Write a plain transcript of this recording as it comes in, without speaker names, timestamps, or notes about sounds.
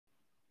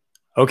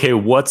Okay,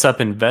 what's up,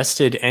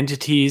 invested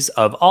entities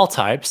of all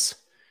types?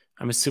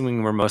 I'm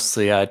assuming we're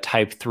mostly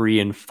type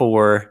 3 and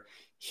 4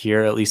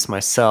 here, at least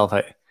myself.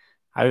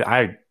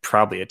 I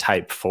probably a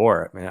type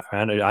 4. I mean,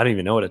 I don't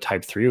even know what a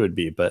type 3 would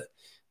be, but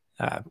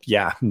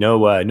yeah,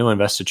 no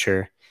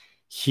investiture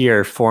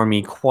here for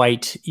me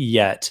quite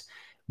yet.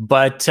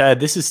 But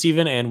this is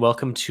Steven, and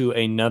welcome to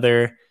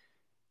another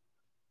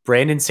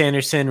Brandon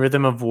Sanderson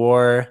Rhythm of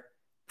War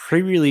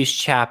pre-release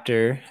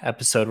chapter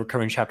episode. We're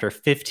covering chapter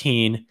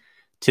 15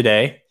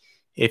 today.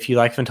 If you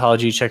like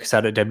Phantology, check us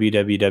out at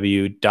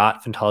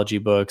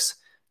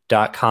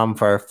www.phantologybooks.com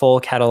for our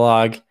full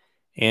catalog,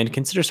 and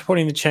consider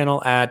supporting the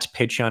channel at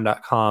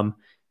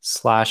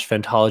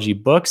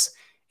patreon.com/phantologybooks.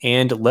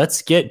 And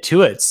let's get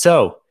to it.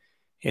 So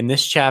in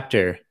this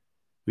chapter,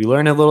 we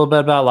learn a little bit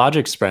about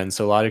logic spren.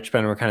 So logic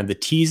spren were kind of the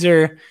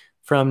teaser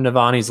from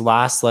Navani's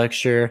last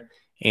lecture.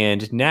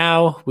 And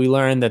now we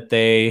learn that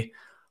they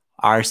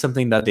are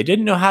something that they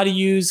didn't know how to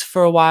use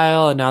for a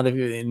while. And now they've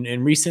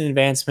in recent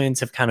advancements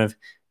have kind of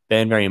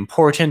been very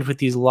important with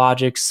these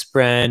logic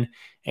spren.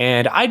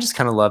 And I just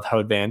kind of love how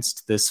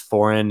advanced this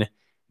foreign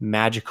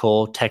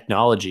magical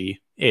technology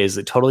is.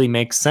 It totally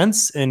makes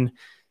sense in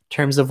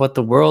terms of what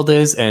the world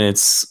is. And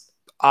it's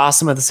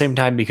awesome at the same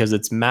time because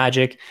it's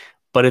magic.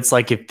 But it's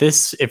like if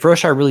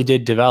Roshar really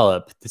did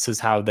develop, this is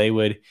how they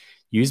would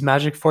use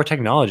magic for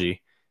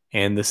technology.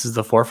 And this is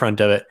the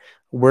forefront of it.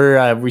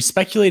 We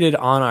speculated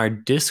on our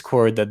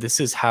Discord that this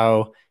is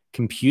how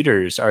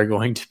computers are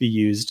going to be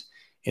used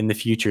in the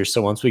future.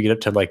 So once we get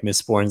up to like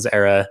Mistborn's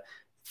era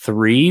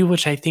 3,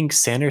 which I think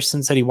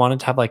Sanderson said he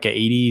wanted to have like an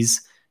 80s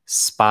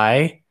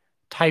spy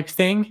type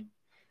thing.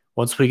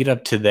 Once we get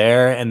up to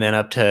there and then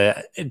up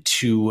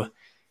to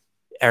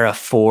era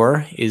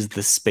 4 is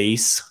the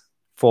space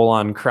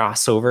full-on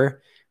crossover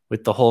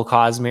with the whole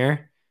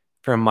Cosmere,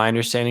 from my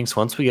understanding.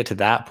 So once we get to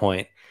that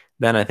point,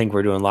 then I think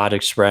we're doing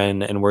logic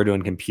spren and we're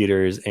doing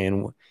computers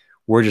and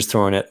we're just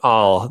throwing it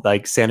all.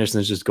 Like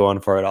Sanderson's just going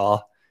for it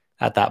all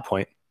at that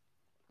point.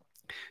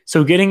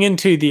 So getting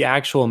into the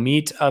actual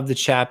meat of the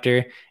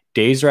chapter,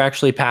 days are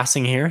actually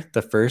passing here.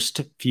 The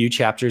first few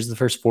chapters, the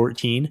first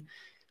 14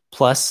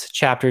 plus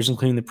chapters,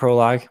 including the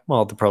prologue.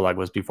 Well, the prologue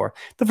was before.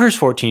 The first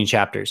 14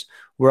 chapters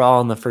were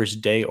all in the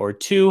first day or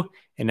two.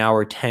 And now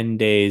we're 10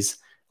 days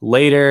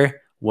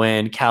later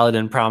when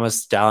Kaladin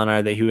promised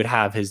Dalinar that he would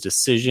have his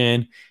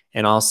decision.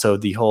 And also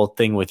the whole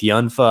thing with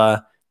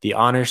Yunfa, the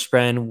honor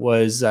spren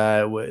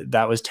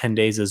that was 10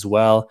 days as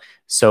well.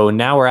 So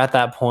now we're at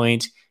that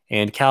point,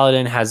 and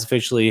Kaladin has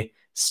officially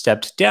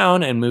stepped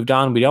down and moved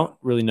on. We don't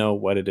really know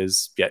what it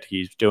is yet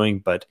he's doing,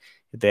 but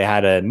they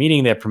had a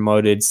meeting that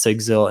promoted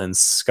Sigzil and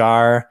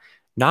Scar,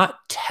 not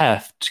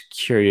Teft,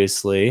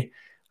 curiously.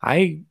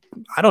 I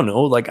don't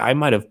know, like I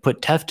might have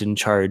put Teft in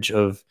charge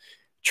of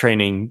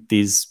training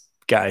these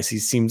guys. He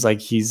seems like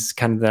he's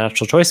kind of the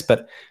natural choice,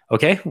 but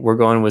okay, we're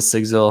going with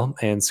Sigzil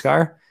and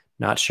Scar.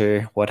 Not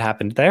sure what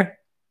happened there.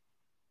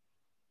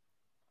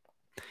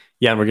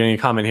 Yeah, and we're getting a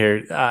comment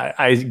here.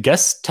 I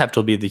guess Teft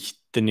will be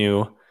the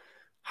new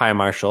High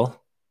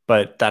Marshal,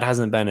 but that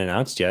hasn't been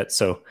announced yet,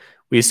 so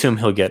we assume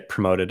he'll get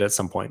promoted at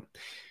some point.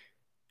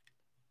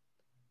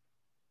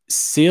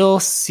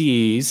 Sil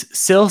sees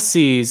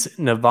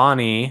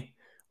Navani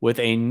with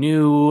a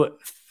new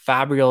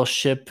Fabrial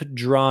ship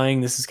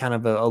drawing. This is kind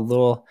of a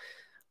little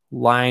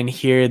line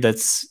here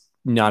that's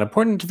not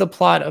important to the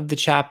plot of the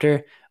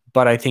chapter,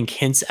 but I think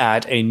hints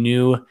at a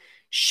new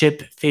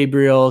ship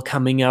Fabrial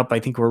coming up. I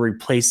think we're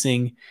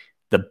replacing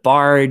the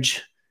barge.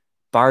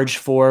 Barge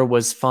 4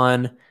 was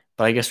fun,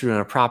 but I guess we're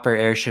doing a proper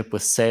airship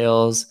with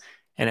sails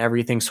and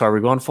everything. So are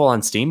we going full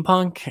on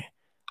steampunk?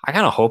 I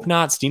kind of hope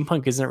not.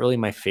 Steampunk isn't really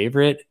my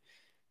favorite.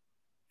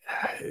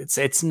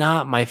 It's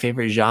not my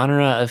favorite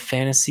genre of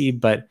fantasy,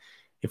 but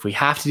if we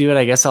have to do it,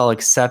 I guess I'll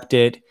accept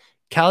it.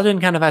 Kaladin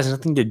kind of has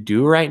nothing to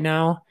do right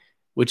now,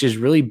 which is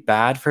really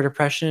bad for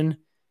depression.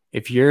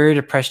 If you're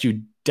depressed,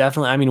 you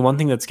definitely, I mean, one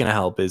thing that's going to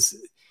help is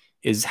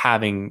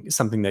having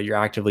something that you're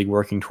actively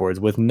working towards.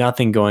 With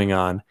nothing going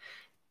on,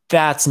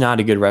 that's not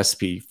a good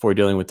recipe for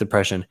dealing with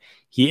depression.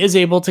 He is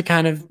able to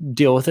kind of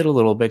deal with it a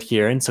little bit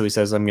here. And so he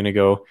says, I'm going to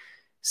go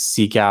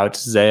seek out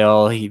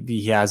Zale.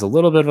 He has a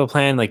little bit of a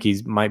plan, like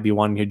he might be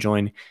wanting to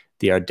join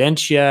the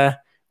Ardentia.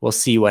 We'll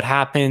see what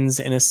happens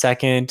in a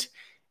second.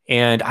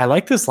 And I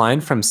like this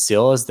line from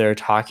Sil as they're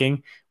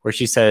talking, where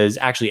she says,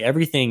 actually,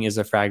 everything is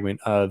a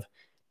fragment of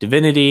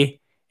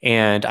divinity.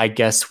 And I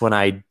guess when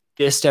I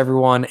dissed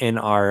everyone in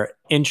our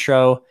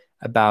intro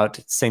about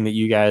saying that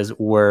you guys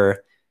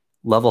were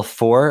level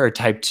 4 or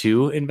type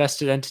 2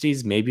 invested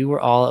entities, maybe we're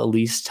all at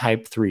least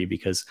type 3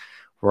 because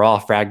we're all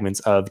fragments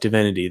of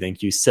divinity.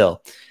 Thank you,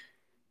 Sil.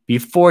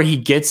 Before he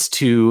gets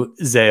to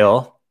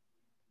Zale,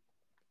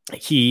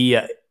 he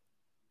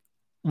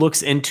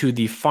looks into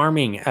the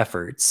farming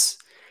efforts,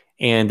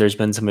 and there's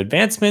been some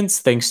advancements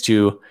thanks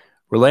to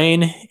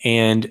Relaine,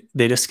 and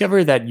they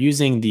discover that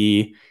using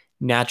the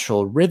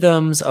natural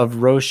rhythms of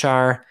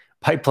Roshar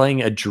by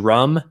playing a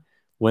drum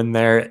when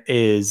there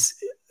is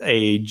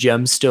a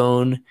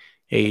gemstone,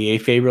 a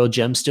favorable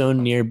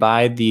gemstone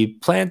nearby, the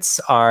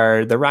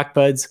rock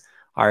buds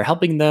are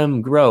helping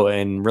them grow.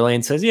 And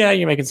Relaine says, yeah,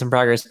 you're making some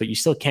progress, but you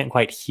still can't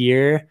quite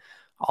hear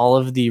all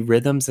of the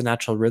rhythms, the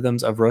natural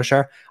rhythms of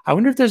Roshar. I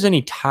wonder if there's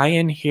any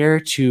tie-in here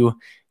to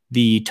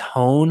the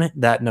tone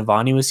that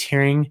Navani was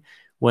hearing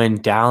when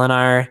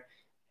Dalinar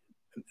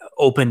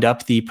opened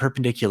up the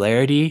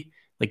perpendicularity.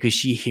 Like, is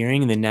she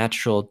hearing the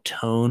natural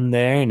tone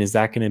there? And is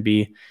that going to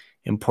be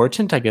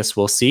important? I guess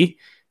we'll see.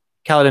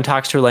 Kaladin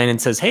talks to Relaine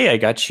and says, hey, I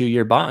got you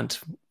your bond.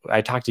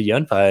 I talked to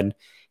Yunfa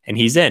and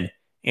he's in.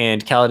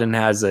 And Kaladin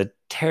has a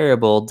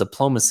terrible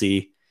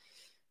diplomacy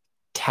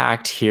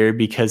tact here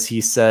because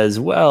he says,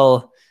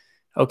 well,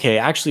 okay,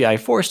 actually I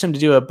forced him to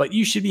do it, but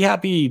you should be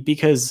happy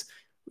because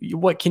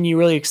what can you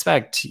really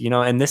expect? You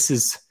know, and this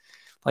is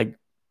like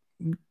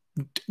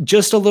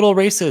just a little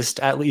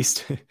racist, at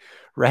least,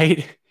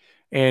 right?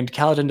 And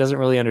Kaladin doesn't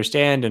really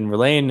understand. And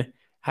Relaine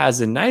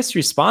has a nice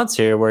response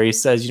here where he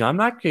says, you know, I'm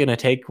not going to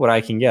take what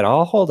I can get.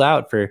 I'll hold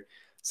out for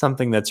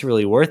something that's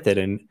really worth it.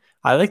 And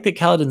I like that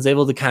Kaladin's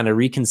able to kind of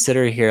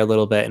reconsider here a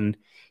little bit and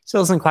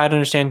still doesn't quite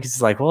understand because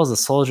he's like, well, as a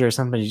soldier or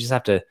something, you just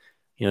have to,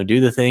 you know, do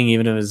the thing,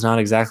 even if it's not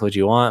exactly what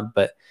you want.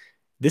 But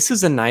this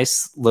is a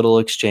nice little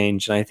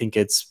exchange. And I think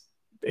it's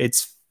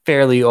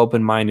fairly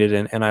open-minded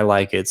and I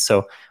like it.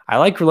 So I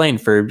like Relaine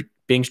for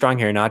being strong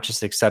here, not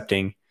just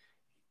accepting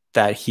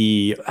that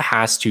he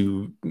has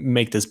to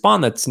make this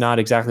bond that's not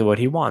exactly what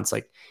he wants.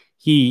 Like,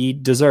 he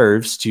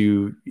deserves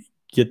to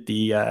get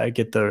the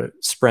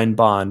Spren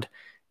bond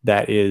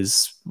that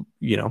is,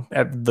 you know,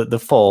 the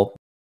full,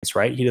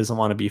 right? He doesn't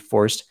want to be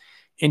forced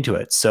into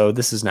it. So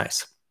this is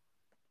nice.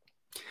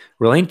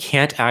 Relaine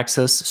can't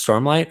access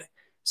Stormlight.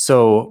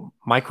 So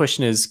my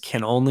question is,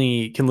 can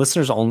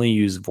listeners only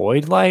use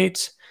Void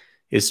Light?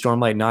 Is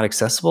Stormlight not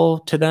accessible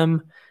to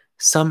them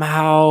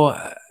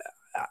somehow?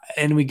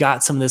 And we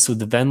got some of this with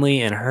the Venli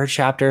and her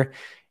chapter,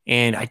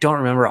 and I don't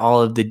remember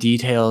all of the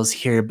details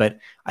here, but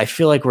I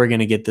feel like we're going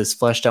to get this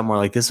fleshed out more.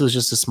 Like, this was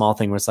just a small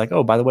thing where it's like,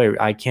 oh, by the way,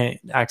 I can't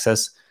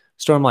access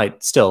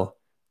Stormlight still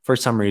for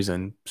some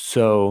reason.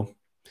 So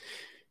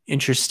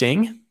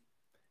interesting.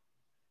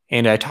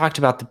 And I talked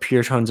about the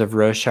pure tones of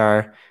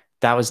Roshar.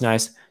 That was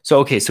nice. So,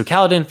 okay, so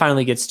Kaladin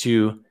finally gets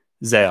to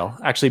Zale.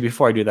 Actually,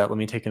 before I do that, let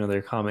me take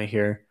another comment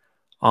here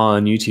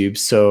on YouTube.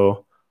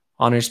 So,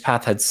 Honor's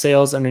path had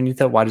sails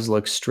underneath it. Why does it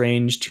look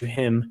strange to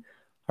him?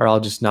 Are all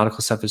just nautical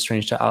stuff is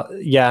strange to...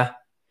 Yeah,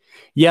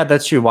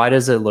 that's true. Why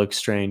does it look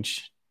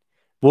strange?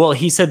 Well,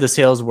 he said the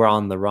sails were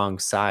on the wrong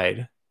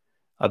side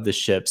of the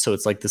ship. So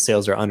it's like the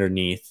sails are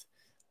underneath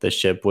the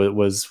ship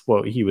was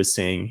what he was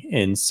saying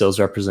in Sill's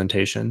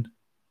representation.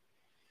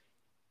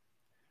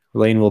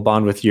 Relaine will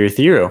bond with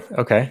Eurytheru.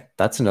 Okay,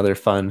 that's another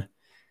fun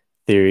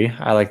theory.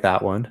 I like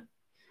that one.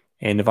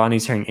 And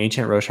Navani's hearing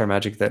ancient Roshar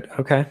magic that...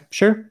 Okay,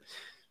 sure.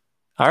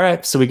 All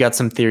right, so we got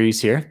some theories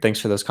here. Thanks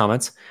for those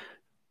comments.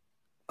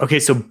 Okay,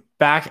 so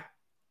Kaladin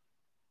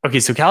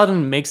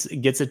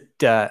Kaladin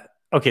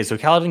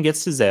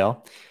gets to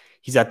Zale.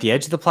 He's at the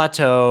edge of the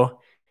plateau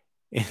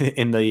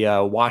in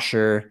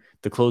the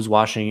clothes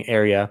washing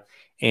area,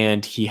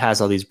 and he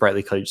has all these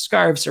brightly colored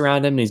scarves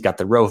around him, and he's got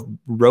the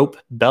rope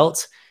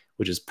belt,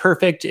 which is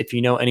perfect if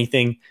you know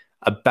anything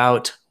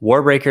about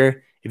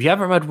Warbreaker. If you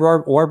haven't read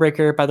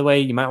Warbreaker, by the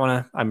way, you might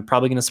want to... I'm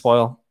probably going to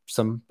spoil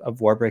some of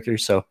Warbreaker,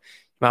 so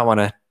might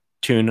want to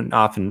tune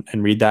off and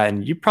read that.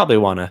 And you probably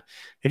want to,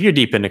 if you're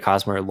deep into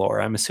Cosmere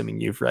lore, I'm assuming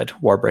you've read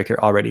Warbreaker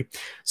already.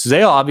 So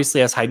Zale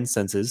obviously has heightened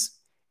senses,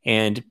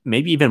 and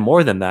maybe even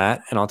more than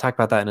that. And I'll talk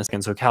about that in a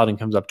second. So Kaladin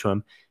comes up to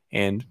him,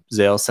 and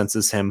Zale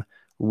senses him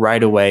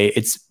right away.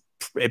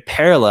 It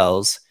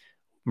parallels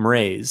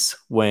Mraize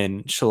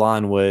when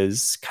Shallan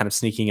was kind of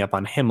sneaking up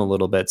on him a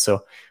little bit.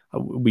 So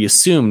we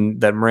assume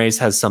that Mraize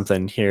has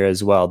something here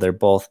as well. They're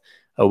both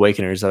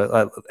Awakeners.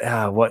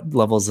 What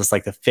level is this?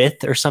 Like the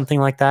 5th or something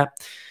like that.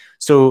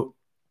 So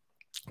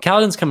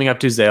Kaladin's coming up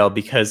to Zale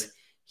because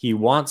he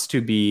wants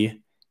to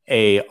be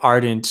a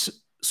ardent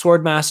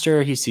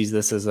swordmaster. He sees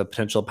this as a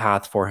potential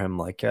path for him,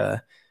 like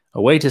a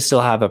way to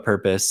still have a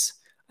purpose.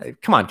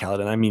 Come on,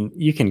 Kaladin. I mean,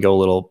 you can go a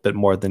little bit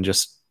more than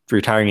just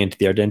retiring into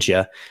the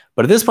Ardentia.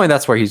 But at this point,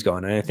 that's where he's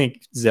going. And I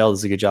think Zale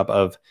does a good job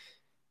of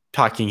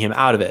talking him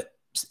out of it.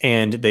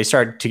 And they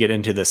start to get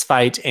into this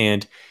fight,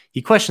 and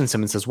he questions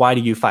him and says, why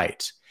do you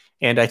fight?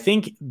 And I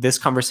think this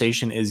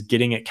conversation is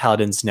getting at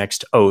Kaladin's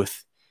next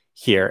oath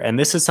here. And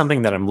this is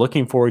something that I'm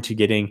looking forward to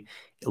getting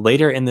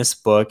later in this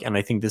book. And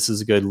I think this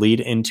is a good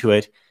lead into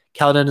it.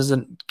 Kaladin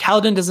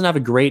doesn't have a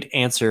great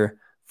answer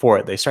for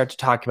it. They start to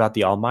talk about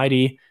the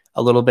Almighty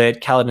a little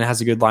bit. Kaladin has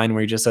a good line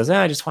where he just says,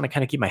 I just want to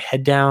kind of keep my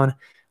head down.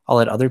 I'll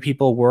let other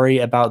people worry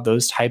about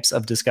those types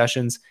of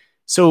discussions.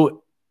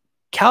 So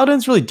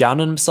Kaladin's really down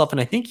on himself. And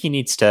I think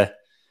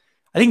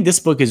I think this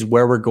book is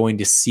where we're going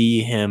to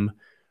see him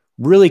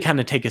really kind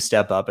of take a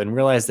step up and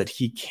realize that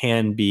he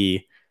can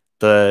be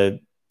the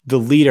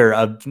leader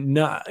of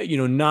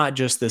not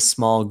just this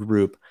small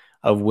group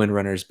of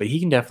Windrunners, but he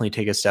can definitely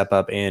take a step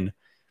up in,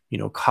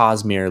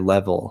 Cosmere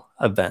level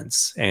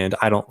events. And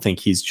I don't think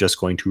he's just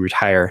going to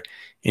retire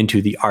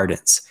into the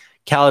Ardents.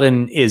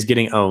 Kaladin is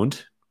getting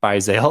owned by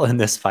Zale in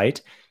this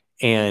fight.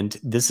 And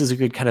this is a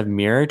good kind of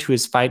mirror to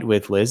his fight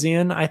with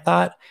Lysian, I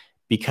thought,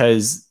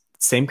 because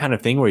same kind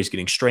of thing where he's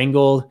getting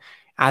strangled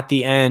at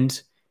the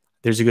end.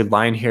 There's a good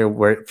line here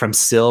where from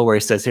Syl where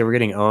he says, hey, we're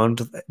getting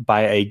owned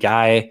by a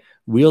guy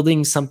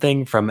wielding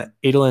something from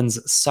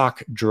Adolin's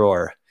sock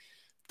drawer.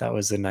 That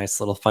was a nice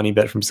little funny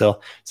bit from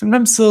Syl.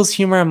 Sometimes Syl's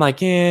humor, I'm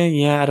like,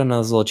 yeah, I don't know,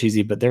 it's a little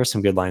cheesy, but there were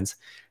some good lines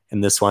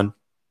in this one.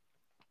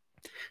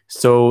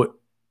 So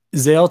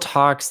Zale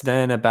talks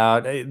then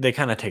about, they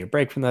kind of take a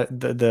break from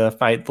the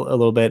fight a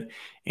little bit,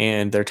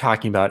 and they're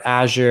talking about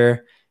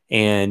Azure,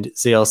 and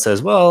Zale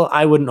says, well,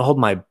 I wouldn't hold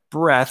my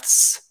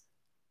breaths,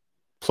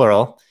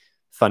 plural,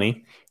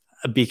 funny,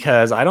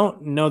 because I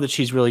don't know that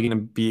she's really going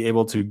to be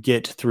able to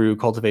get through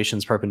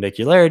cultivation's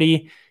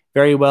perpendicularity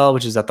very well,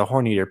 which is at the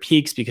Horneater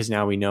Peaks, because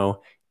now we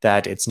know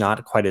that it's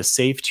not quite as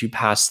safe to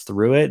pass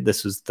through it.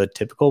 This was the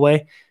typical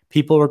way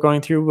people were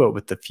going through, but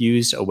with the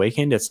fused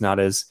awakened, it's not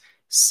as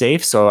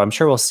safe. So I'm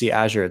sure we'll see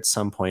Azure at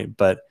some point,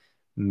 but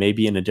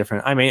maybe in a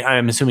different, I mean,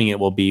 I'm assuming it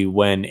will be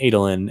when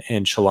Adolin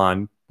and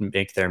Shallan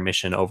make their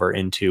mission over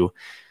into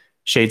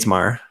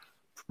Shadesmar,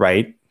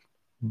 right?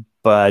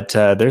 But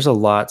there's a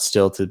lot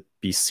still to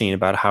be seen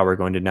about how we're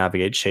going to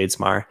navigate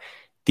Shadesmar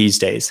these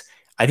days.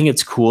 I think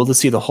it's cool to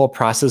see the whole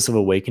process of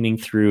awakening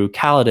through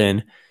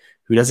Kaladin,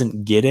 who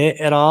doesn't get it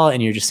at all.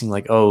 And you're just seeing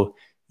like, oh,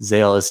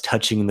 Zale is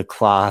touching the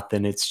cloth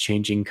and it's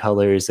changing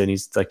colors and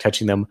he's like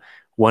touching them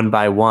one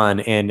by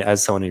one. And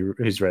as someone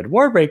who's read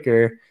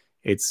Warbreaker,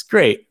 it's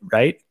great,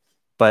 right?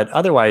 But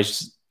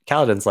otherwise,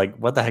 Kaladin's like,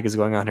 what the heck is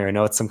going on here? I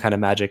know it's some kind of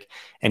magic.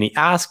 And he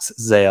asks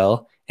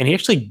Zale, and he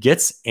actually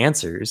gets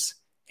answers.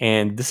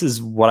 And this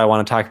is what I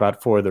want to talk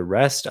about for the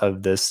rest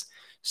of this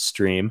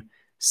stream.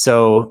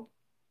 So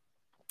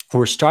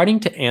we're starting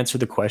to answer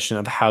the question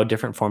of how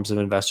different forms of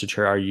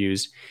investiture are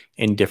used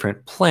in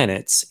different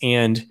planets.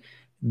 And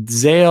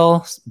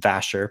Zale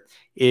Vasher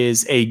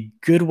is a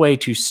good way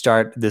to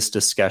start this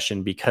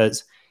discussion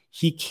because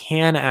he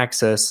can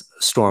access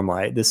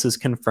Stormlight. This is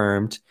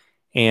confirmed.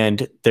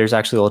 And there's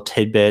actually a little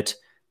tidbit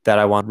that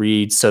I want to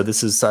read. So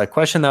this is a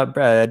question that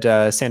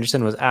Brad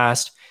Sanderson was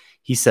asked.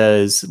 He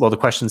says, well, the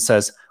question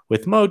says,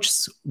 with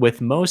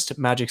most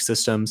magic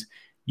systems,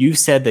 you've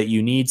said that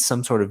you need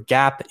some sort of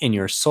gap in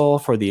your soul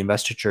for the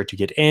investiture to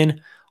get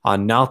in.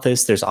 On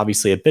Nalthis, there's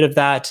obviously a bit of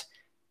that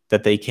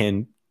they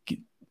can,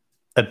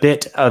 a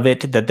bit of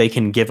it that they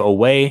can give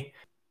away,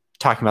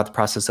 talking about the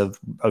process of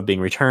being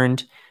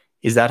returned.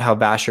 Is that how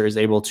Vasher is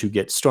able to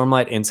get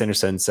Stormlight? And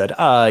Sanderson said,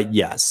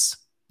 yes,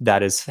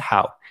 that is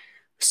how.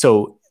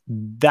 So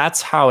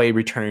that's how a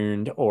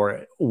returned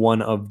or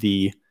one of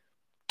the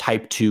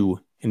type 2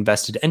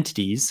 invested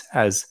entities,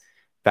 as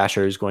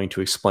Vasher is going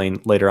to explain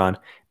later on,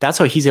 that's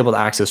how he's able to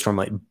access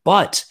Stormlight.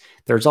 But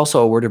there's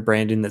also a word of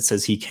Brandon that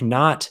says he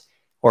cannot,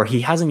 or he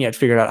hasn't yet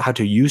figured out how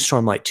to use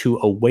Stormlight to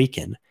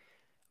awaken.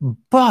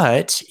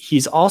 But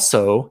he's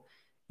also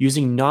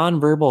using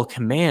nonverbal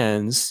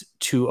commands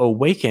to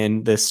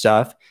awaken this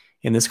stuff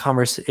in this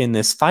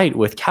fight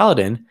with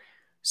Kaladin.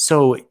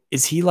 So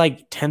is he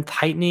like 10th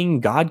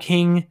heightening God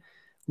King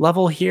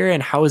level here?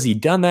 And how has he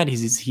done that?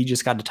 He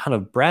just got a ton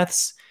of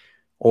breaths?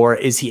 Or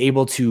is he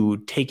able to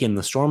take in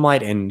the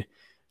Stormlight and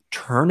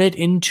turn it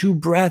into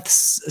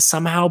breaths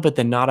somehow, but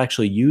then not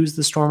actually use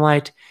the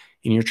Stormlight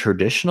in your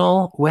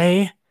traditional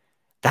way?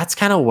 That's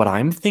kind of what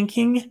I'm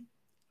thinking.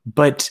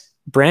 But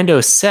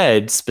Brando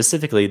said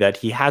specifically that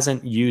he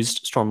hasn't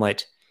used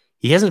Stormlight.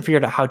 He hasn't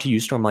figured out how to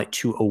use Stormlight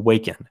to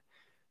awaken.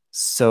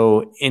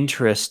 So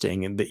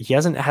interesting. And he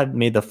hasn't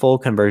made the full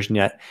conversion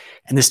yet.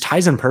 And this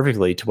ties in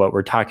perfectly to what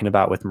we're talking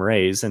about with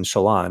Mraize and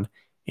Shallan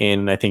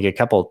in, I think, a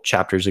couple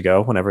chapters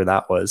ago, whenever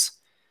that was.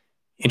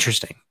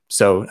 Interesting.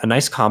 So a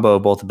nice combo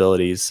of both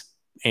abilities.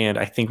 And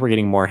I think we're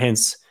getting more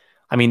hints.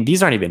 I mean,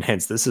 these aren't even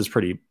hints. This is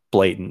pretty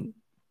blatant.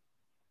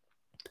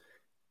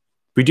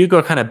 We do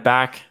go kind of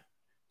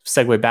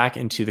segue back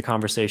into the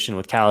conversation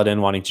with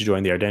Kaladin wanting to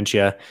join the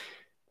Ardentia.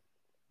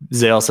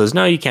 Zale says,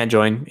 no, you can't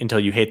join until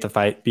you hate the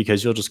fight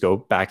because you'll just go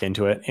back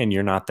into it and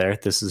you're not there.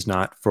 This is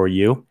not for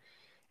you.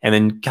 And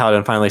then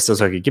Kaladin finally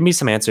says, okay, give me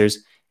some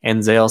answers.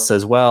 And Zale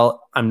says,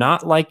 well, I'm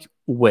not like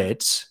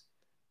Wit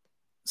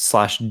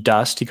 /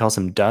 Dust. He calls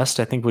him Dust,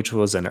 I think, which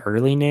was an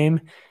early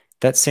name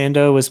that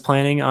Sando was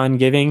planning on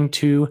giving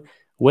to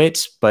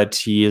Wit, but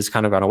he has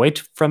kind of gone away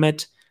from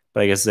it.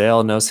 But I guess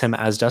Zale knows him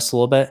as Dust a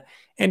little bit.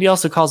 And he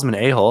also calls him an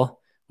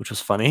a-hole, which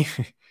was funny.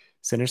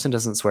 Sanderson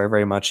doesn't swear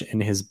very much in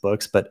his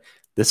books, but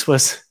this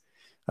was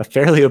a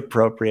fairly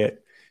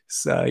appropriate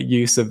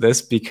use of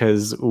this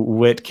because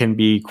Wit can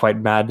be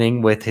quite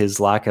maddening with his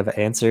lack of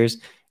answers.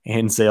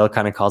 And Zale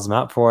kind of calls him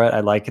out for it. I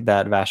like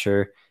that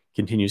Vasher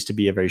continues to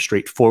be a very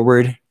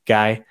straightforward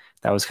guy.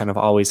 That was kind of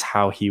always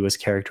how he was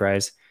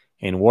characterized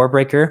in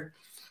Warbreaker.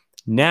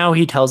 Now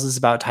he tells us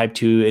about type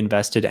 2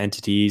 invested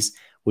entities,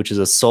 which is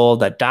a soul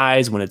that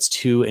dies when it's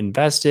too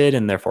invested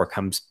and therefore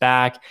comes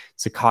back.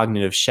 It's a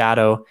cognitive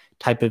shadow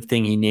type of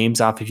thing. He names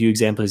off a few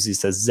examples. He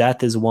says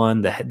Zeth is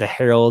one, the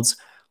Heralds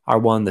are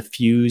one, the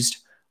Fused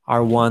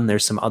are one.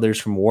 There's some others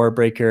from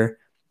Warbreaker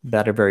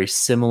that are very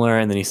similar.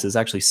 And then he says,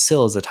 actually,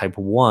 Syl is a type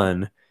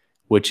 1,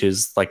 which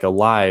is like a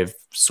live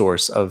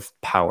source of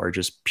power,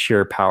 just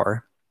pure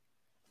power.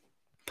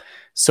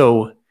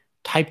 So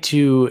type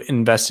 2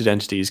 invested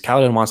entities,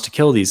 Kaladin wants to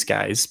kill these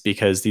guys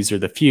because these are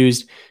the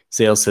fused.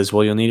 Zale says,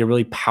 well, you'll need a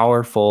really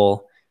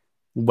powerful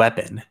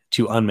weapon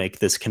to unmake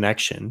this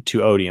connection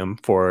to odium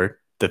for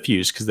the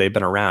fused because they've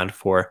been around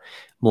for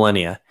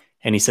millennia.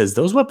 And he says,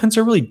 those weapons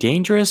are really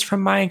dangerous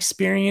from my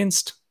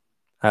experience,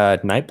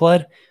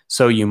 Nightblood.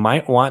 So you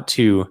might want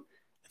to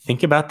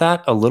think about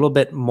that a little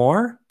bit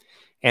more.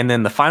 And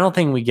then the final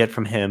thing we get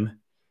from him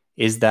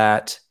is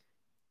that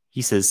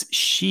he says,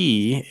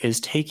 she is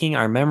taking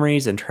our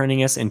memories and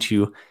turning us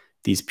into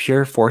these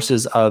pure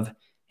forces of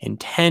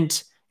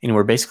intent. And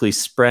we're basically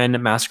Spren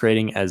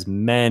masquerading as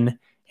men.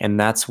 And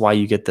that's why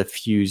you get the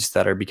fused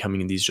that are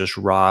becoming these just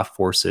raw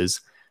forces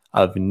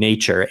of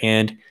nature.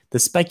 And the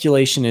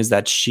speculation is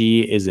that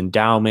she is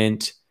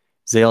endowment.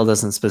 Zale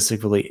doesn't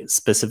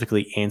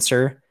specifically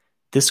answer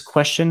this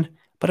question,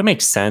 but it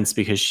makes sense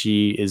because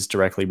she is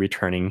directly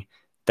returning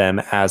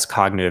them as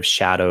cognitive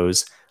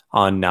shadows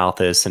on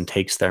Nalthis and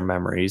takes their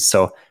memories.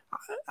 So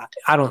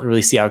I don't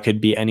really see how it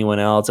could be anyone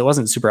else. It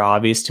wasn't super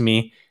obvious to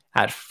me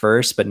at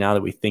first, but now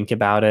that we think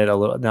about it a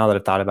little, now that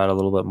I've thought about it a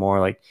little bit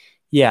more, like,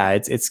 yeah,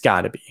 it's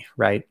got to be,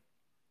 right?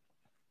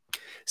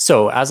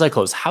 So as I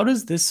close, how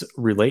does this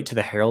relate to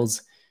the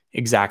Heralds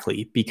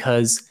exactly?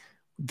 Because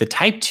the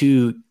type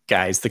 2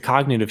 guys, the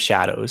cognitive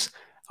shadows,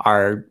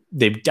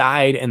 they've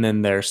died and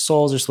then their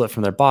souls are split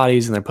from their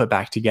bodies and they're put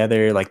back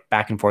together, like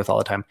back and forth all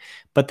the time.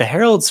 But the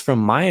Heralds, from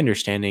my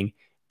understanding,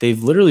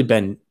 they've literally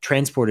been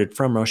transported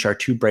from Roshar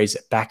to Braze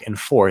back and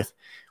forth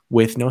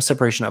with no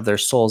separation of their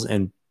souls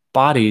and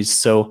bodies.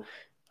 So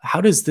how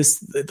does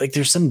this, like,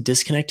 there's some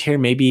disconnect here.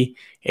 Maybe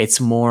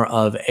it's more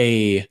of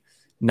a,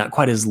 not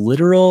quite as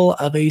literal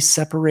of a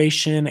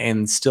separation,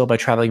 and still by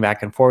traveling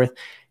back and forth,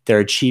 they're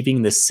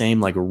achieving the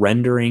same like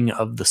rendering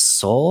of the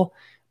soul,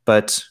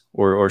 but,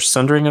 or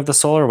sundering of the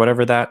soul, or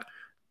whatever that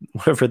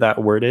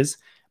word is.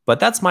 But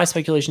that's my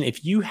speculation.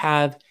 If you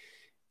have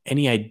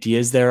any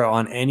ideas there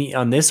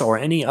on this or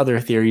any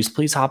other theories,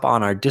 please hop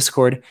on our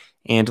Discord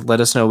and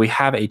let us know. We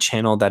have a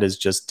channel that is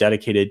just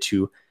dedicated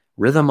to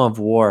Rhythm of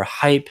War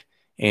hype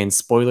and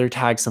spoiler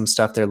tag some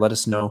stuff there. Let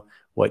us know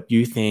what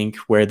you think,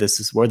 where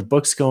the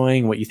book's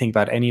going, what you think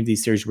about any of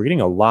these theories. We're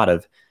getting a lot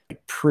of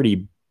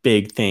pretty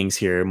big things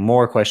here.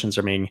 More questions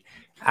are being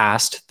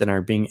asked than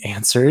are being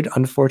answered,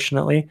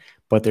 unfortunately,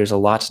 but there's a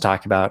lot to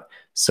talk about.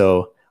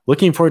 So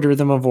looking forward to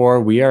Rhythm of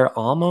War. We are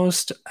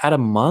almost at a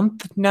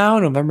month now,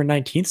 November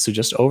 19th. So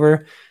just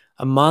over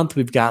a month.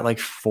 We've got like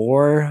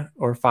 4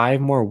 or 5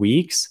 more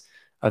weeks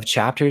of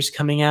chapters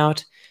coming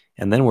out,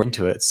 and then we're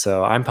into it.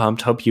 So I'm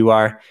pumped. Hope you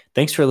are.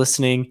 Thanks for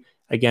listening.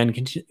 Again,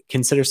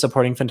 consider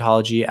supporting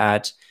Phantology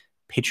at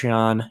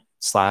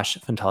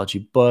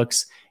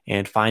Patreon/PhantologyBooks,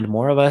 and find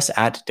more of us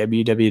at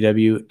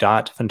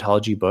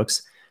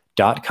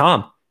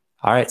www.phantologybooks.com.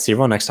 All right. See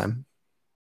everyone next time.